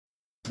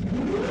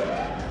Hello,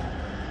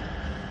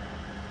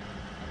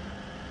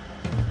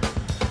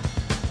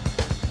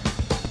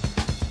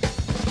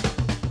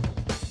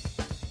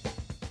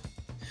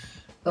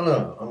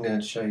 I'm going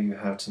to show you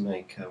how to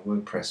make a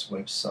WordPress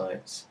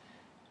website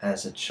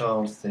as a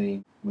child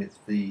theme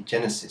with the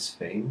Genesis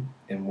theme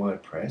in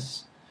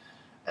WordPress.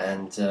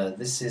 And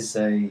this is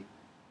a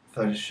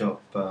Photoshop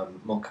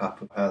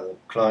mock-up of how the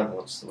client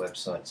wants the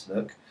website to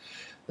look.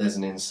 There's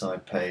an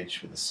inside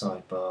page with a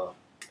sidebar.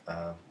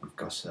 We've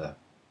got a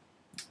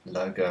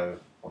logo,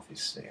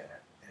 obviously a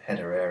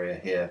header area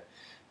here,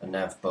 a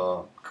nav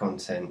bar,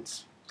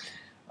 content.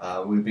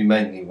 We'll be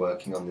mainly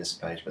working on this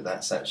page, but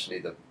that's actually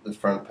the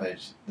front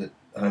page. The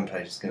home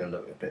page is going to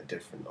look a bit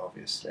different,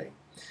 obviously.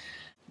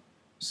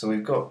 So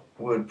we've got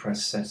WordPress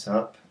set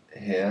up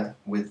here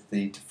with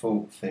the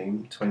default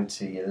theme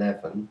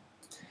 2011,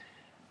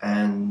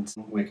 and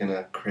we're going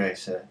to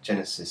create a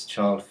Genesis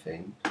child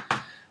theme.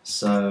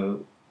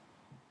 So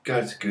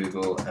go to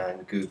Google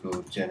and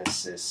Google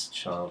Genesis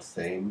child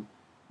theme,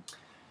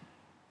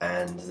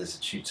 and there's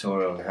a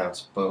tutorial on how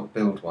to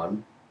build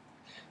one.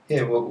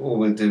 Here all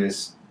we'll do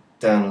is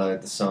download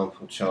the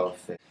sample child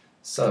theme.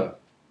 So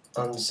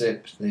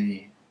unzip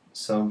the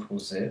sample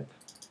zip,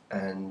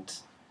 and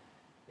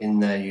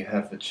in there you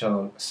have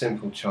the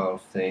simple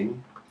child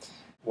theme.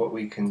 What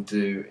we can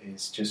do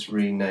is just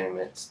rename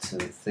it to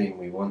the theme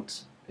we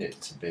want it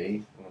to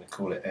be. I'm going to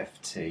call it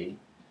FT,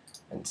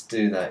 and to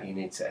do that you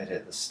need to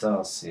edit the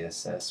style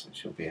CSS,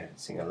 which you'll be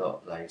editing a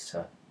lot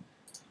later,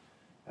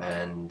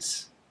 and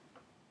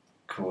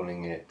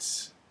calling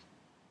it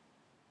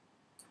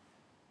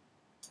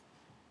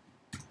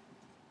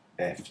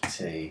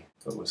FT.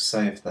 But we'll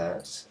save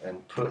that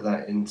and put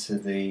that into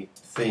the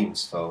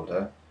themes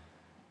folder,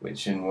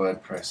 which in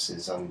WordPress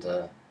is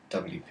under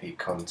WP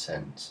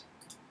content.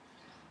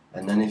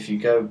 And then if you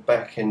go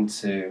back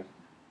into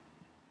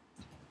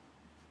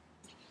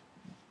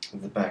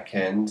the back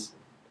end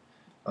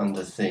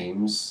under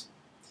themes,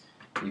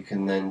 you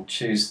can then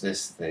choose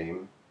this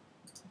theme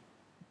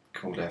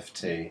called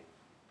FT,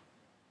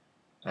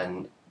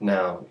 and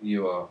now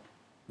you are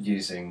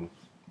using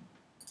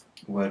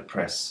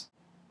WordPress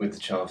with the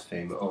child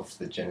theme of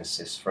the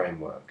Genesis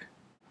framework.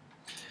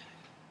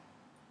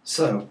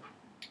 So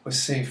we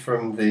see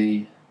from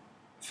the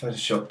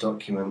Photoshop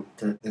document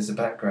that there's a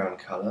background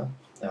colour.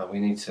 We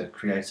need to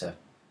create a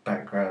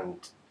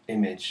background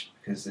image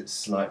because it's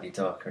slightly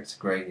darker, it's a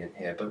gradient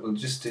here, but we'll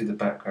just do the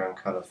background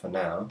colour for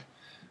now.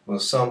 We'll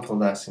sample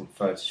that in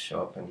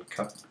Photoshop and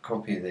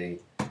copy the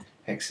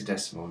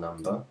hexadecimal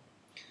number,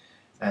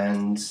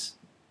 and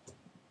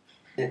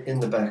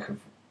in the back of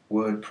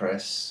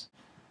WordPress,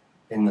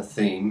 in the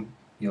theme,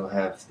 you'll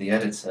have the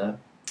editor,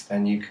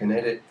 and you can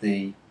edit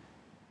the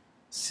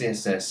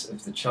CSS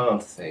of the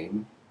child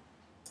theme.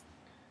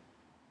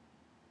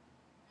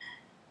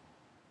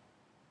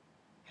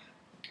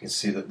 You can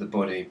see that the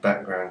body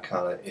background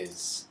colour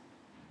is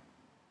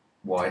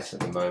white at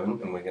the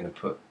moment, and we're going to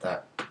put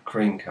that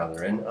cream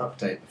colour in,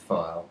 update the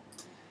file,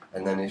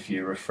 and then if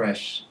you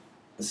refresh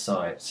the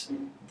site,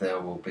 there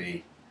will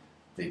be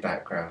the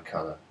background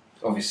colour.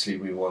 Obviously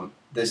we want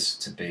this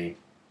to be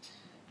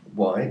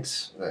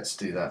white. Let's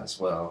do that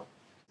as well.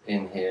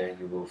 In here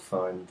you will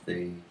find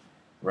the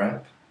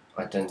wrap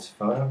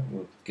identifier.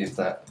 We'll give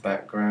that a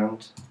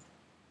background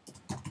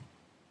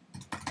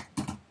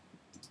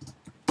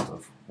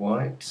of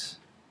white.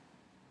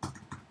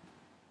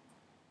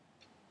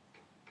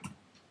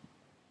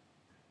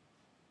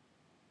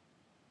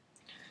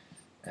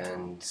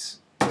 And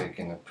we're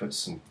going to put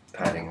some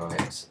padding on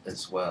it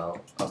as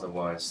well,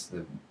 otherwise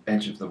the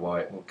edge of the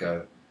white will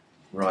go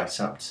right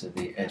up to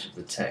the edge of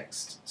the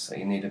text, so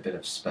you need a bit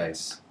of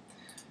space.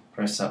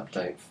 Press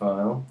update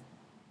file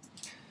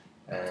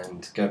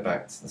and go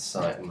back to the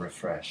site and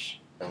refresh,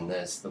 and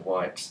there's the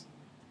white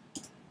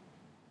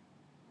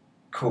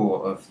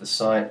core of the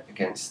site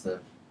against the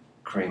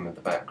cream of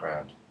the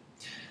background.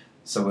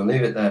 So we'll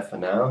leave it there for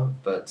now,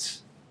 but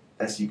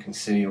as you can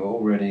see you're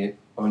already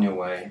on your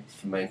way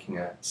for making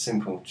a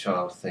simple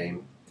child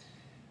theme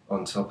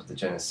on top of the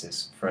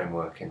Genesis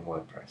framework in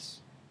WordPress.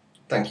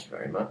 Thank you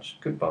very much.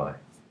 Goodbye.